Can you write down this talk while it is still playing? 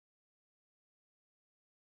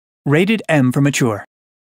Rated M for mature.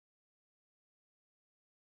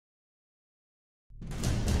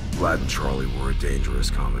 Vlad and Charlie were a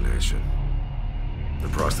dangerous combination. The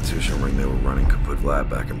prostitution ring they were running could put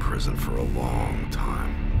Vlad back in prison for a long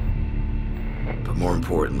time. But more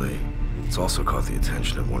importantly, it's also caught the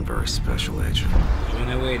attention of one very special agent. You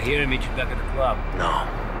wanna wait here and meet you back at the club? No.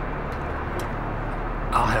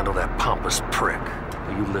 I'll handle that pompous prick.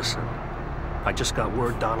 Now you listen. I just got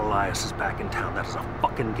word Don Elias is back in town. That is a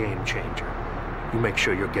fucking game changer. You make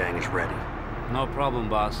sure your gang is ready. No problem,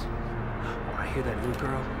 boss. When I hear that new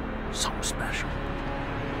girl, something special.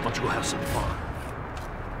 Why don't you go have some fun?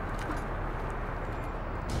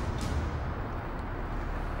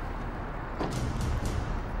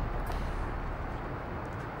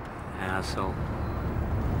 Asshole.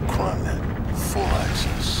 CrimeNet, full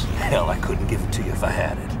access. Hell, I couldn't give it to you if I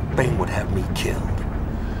had it. Bane would have me killed.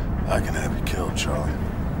 I can have you killed, Charlie.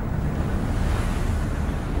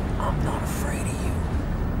 I'm not afraid of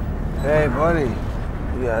you. Hey, buddy.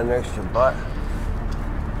 You got an extra butt?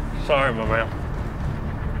 Sorry, my man.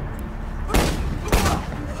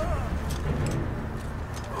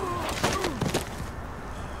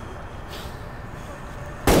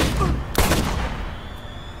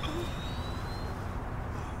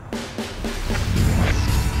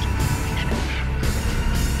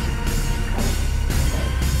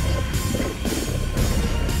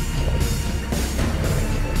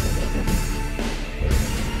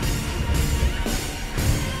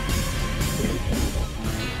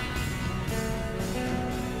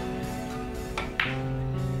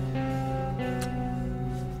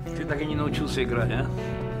 Ты так и не научился играть, а?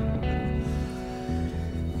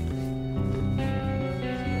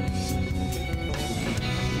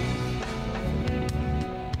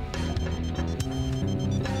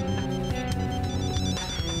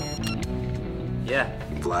 Yeah.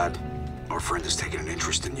 Vlad, our friend has taken an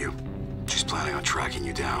interest in you. She's planning on tracking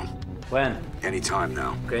you down. When? Anytime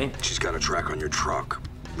now. Okay. She's got a track on your truck.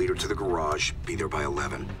 Lead her to the garage. Be there by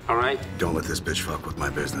 11. All right. Don't let this bitch fuck with my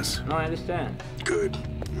business. No, I understand. Good.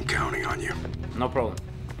 I'm counting on you. No problem.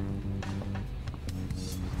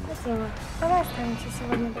 Спасибо. Давай останемся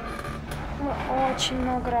сегодня. Мы очень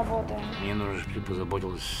много работаем. Мне нужно, чтобы ты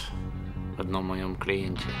позаботилась о одном моем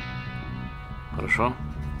клиенте. Хорошо?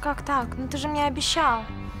 Как так? Ну ты же мне обещал.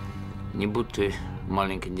 Не будь ты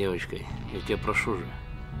маленькой девочкой. Я тебя прошу же.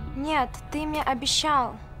 Нет, ты мне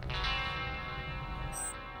обещал.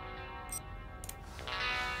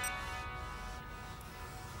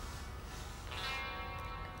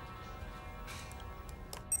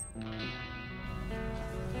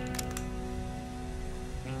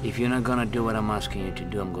 If you're not gonna do what I'm asking you to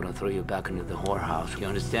do, I'm gonna throw you back into the whorehouse. You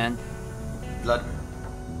understand? Vlad.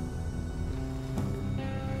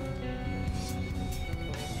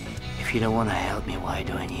 If you don't want to help me, why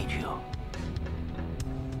do I need you?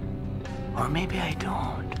 Or maybe I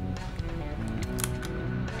don't.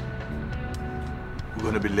 We're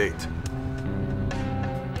gonna be late.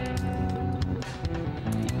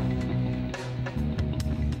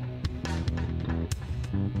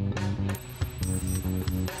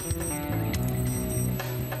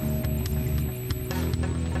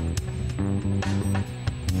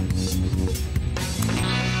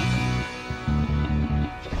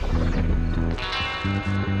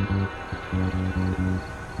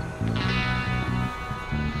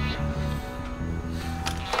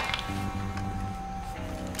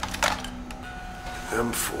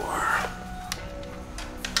 M4.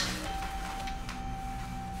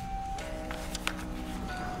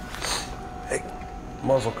 Hey,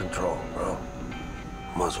 muzzle control, bro.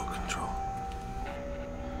 Muzzle control.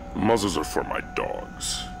 Muzzles are for my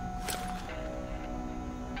dogs.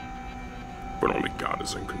 But only God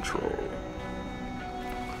is in control.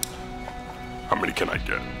 How many can I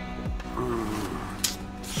get?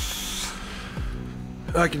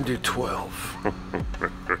 I can do 12.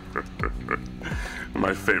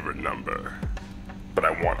 My favorite number. But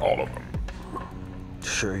I want all of them.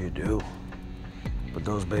 Sure you do. But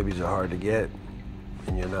those babies are hard to get,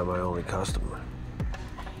 and you're not my only customer.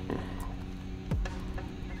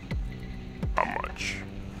 How much?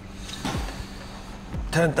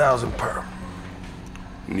 10,000 per.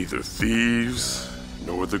 Neither thieves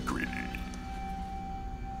nor the greedy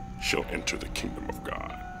shall enter the kingdom of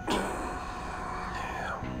God.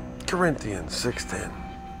 Corinthians 6:10.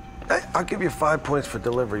 Hey, I'll give you 5 points for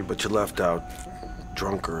delivery, but you left out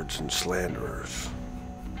drunkards and slanderers.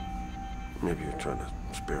 Maybe you're trying to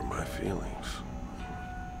spare my feelings.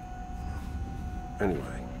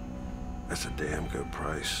 Anyway, that's a damn good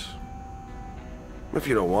price. If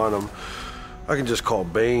you don't want them, I can just call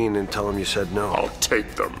Bane and tell him you said no. I'll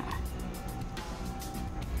take them.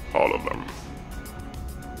 All of them.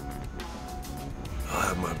 I'll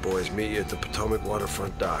have my boys meet you at the Potomac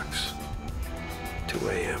waterfront docks. 2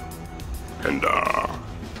 a.m. And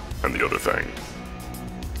the other thing.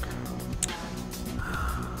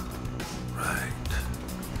 Right.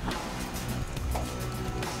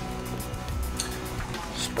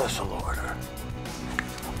 Special order.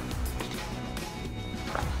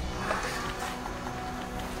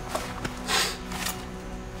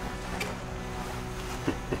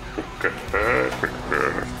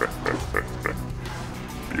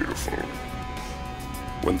 Beautiful.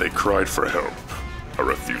 When they cried for help, I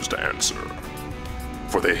refused to answer.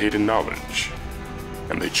 For they hated knowledge,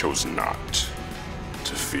 and they chose not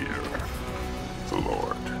to fear the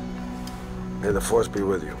Lord. May the Force be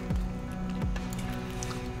with you.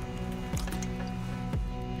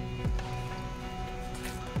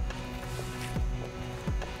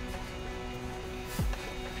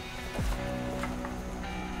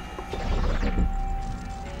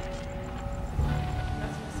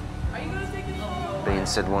 Bane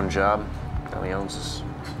said one job. Now he owns us.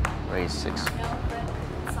 Raised 6.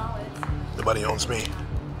 Nobody owns me.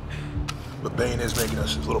 But Bane is making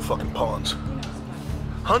us his little fucking pawns.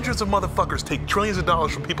 Hundreds of motherfuckers take trillions of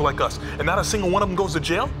dollars from people like us, and not a single one of them goes to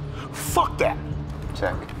jail? Fuck that.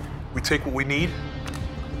 Check. We take what we need,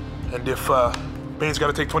 and if Bane's got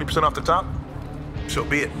to take 20% off the top, so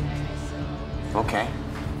be it. Okay.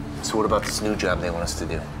 So what about this new job they want us to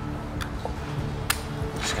do?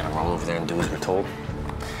 Just gonna roll over there and do as we're told?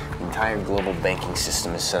 The entire global banking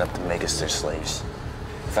system is set up to make us their slaves.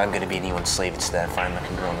 If I'm gonna be anyone's slave, it's that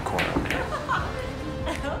fine-looking girl in the corner. Okay.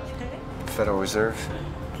 Federal Reserve?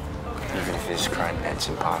 Even if it is crime, that's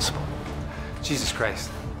impossible. Jesus Christ.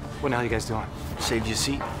 What the hell are you guys doing? Saved you a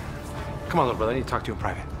seat? Come on, little brother. I need to talk to you in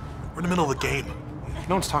private. We're in the middle of the game.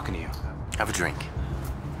 No one's talking to you. Have a drink.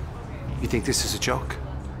 You think this is a joke?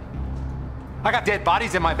 I got dead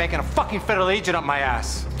bodies in my bank and a fucking federal agent up my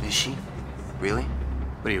ass. Is she? Really?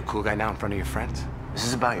 What are you, a cool guy now in front of your friends? This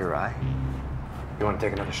is about your eye? You want to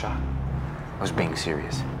take another shot? I was being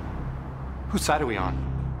serious. Whose side are we on?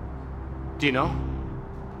 Do you know?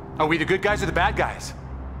 Are we the good guys or the bad guys?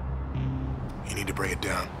 You need to bring it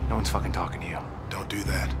down. No one's fucking talking to you. Don't do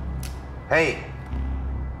that. Hey!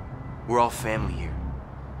 We're all family here.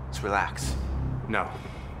 Let's relax. No.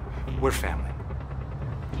 We're family.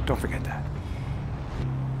 Don't forget that.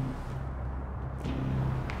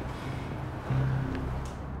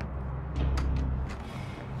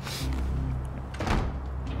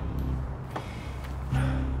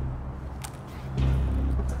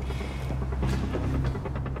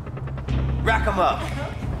 Rack 'em up!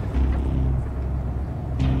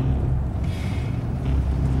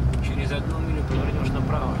 Через 1 милю повернешь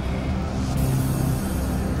направо.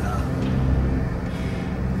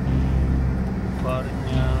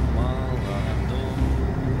 Парня молодого,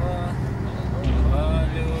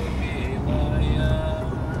 полюбивая.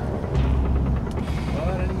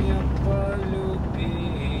 Парня полюбила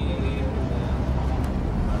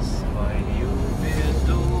на свою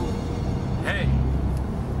беду. Hey!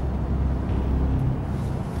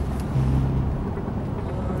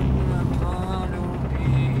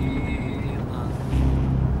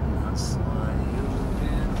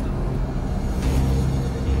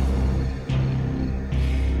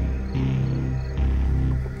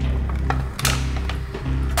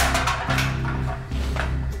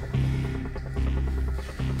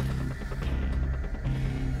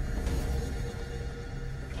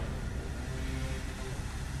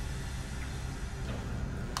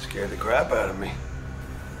 Scared the crap out of me.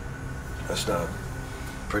 That's not a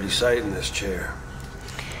pretty sight in this chair.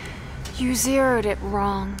 You zeroed it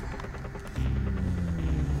wrong.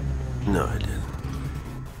 No, I didn't.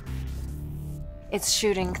 It's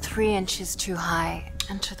shooting 3 inches too high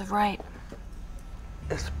and to the right.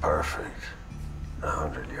 It's perfect.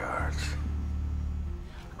 100 yards.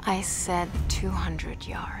 I said 200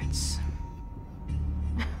 yards.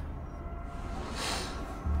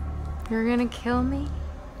 You're gonna kill me,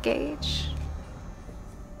 Gage?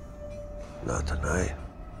 Not tonight.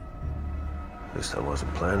 At least I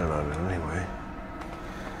wasn't planning on it anyway.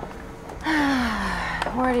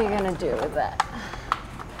 What are you gonna do with that?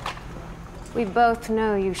 We both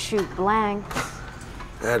know you shoot blanks.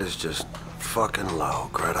 That is just fucking low,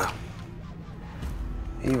 Greta.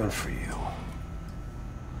 Even for you.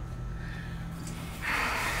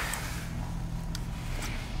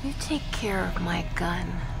 You take care of my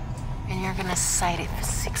gun, and you're gonna sight it for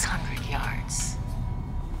 600 yards.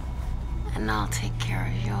 And I'll take care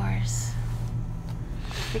of yours.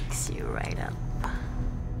 Fix you right up.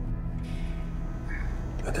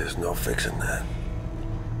 But there's no fixing that.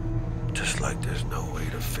 Just like there's no way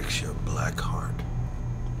to fix your black heart.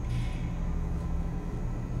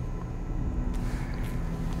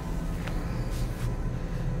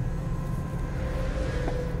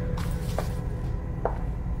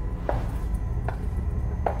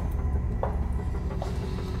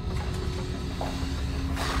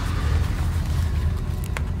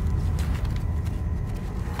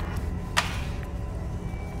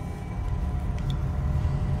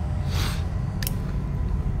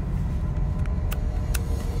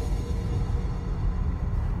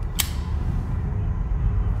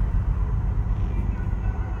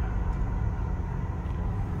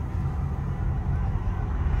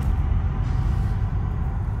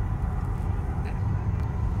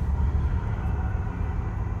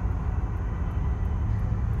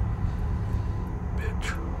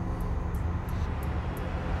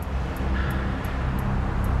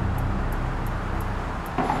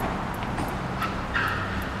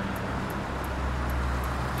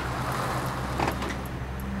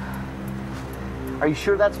 Are you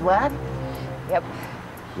sure that's Vlad? Yep.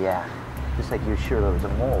 Yeah. Just like you're sure there was a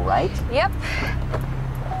mole, right? Yep.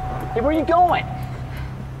 Hey, where are you going?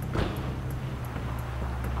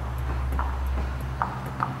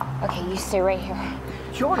 Okay, you stay right here.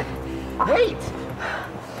 Jordan, wait!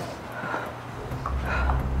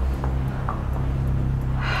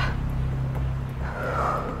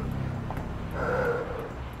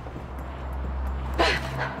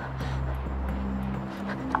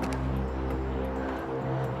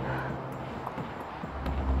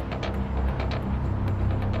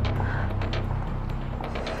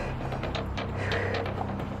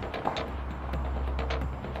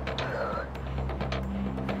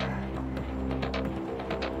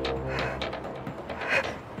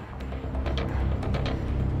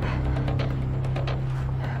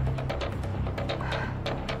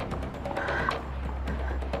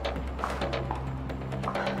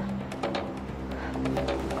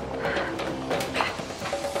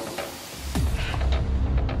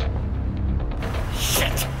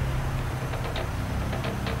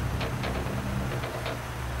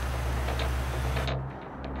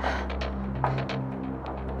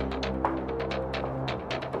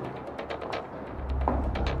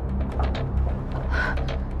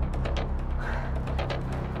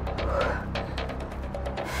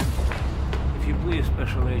 If you please,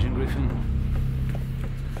 Special Agent Griffin.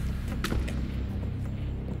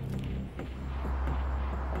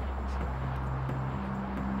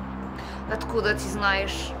 Откуда ты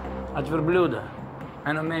знаешь? От верблюда.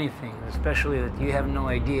 I know many things, especially that you have no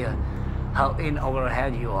idea how in over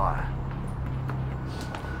head you are.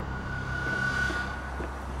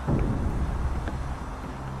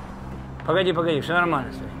 Погоди, все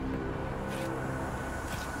нормально, стой.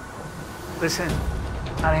 Listen,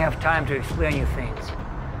 I don't have time to explain you things,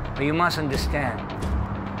 but you must understand.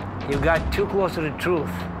 You got too close to the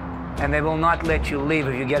truth, and they will not let you leave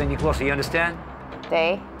if you get any closer, you understand?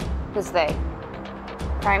 They? Who's they?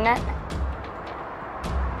 CrimeNet?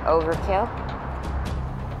 Overkill?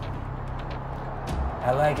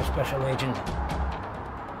 I like a Special Agent.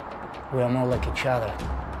 We are more like each other,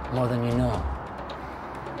 more than you know.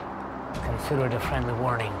 Consider it a friendly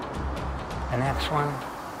warning. The next one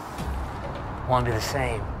won't be the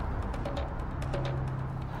same.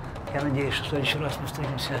 Я надеюсь, что в следующий раз мы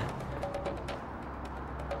встретимся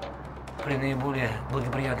при наиболее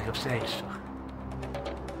благоприятных обстоятельствах.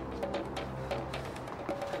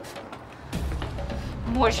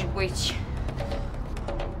 Может быть.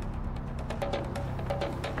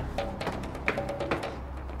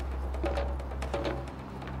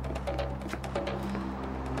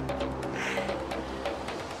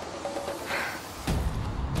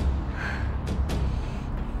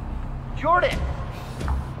 Jordan!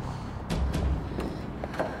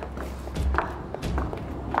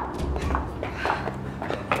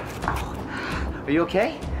 Are you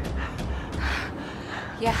okay?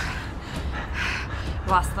 Yeah.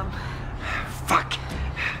 Lost them. Fuck!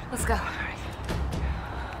 Let's go.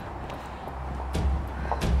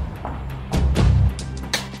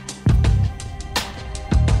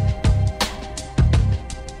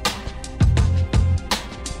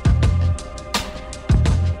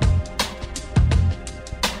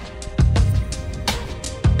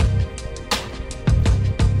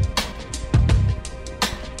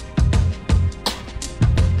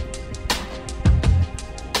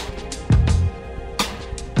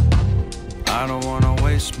 I don't wanna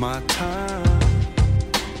waste my time.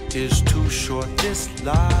 It's too short, this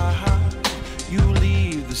life. You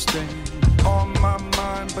leave the stain on my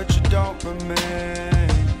mind, but you don't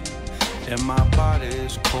remain. And my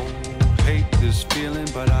body's cold. Hate this feeling,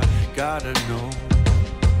 but I gotta know.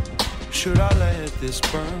 Should I let this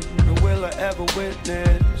burn, or will I ever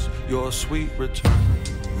witness your sweet return?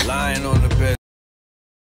 Lying on the bed.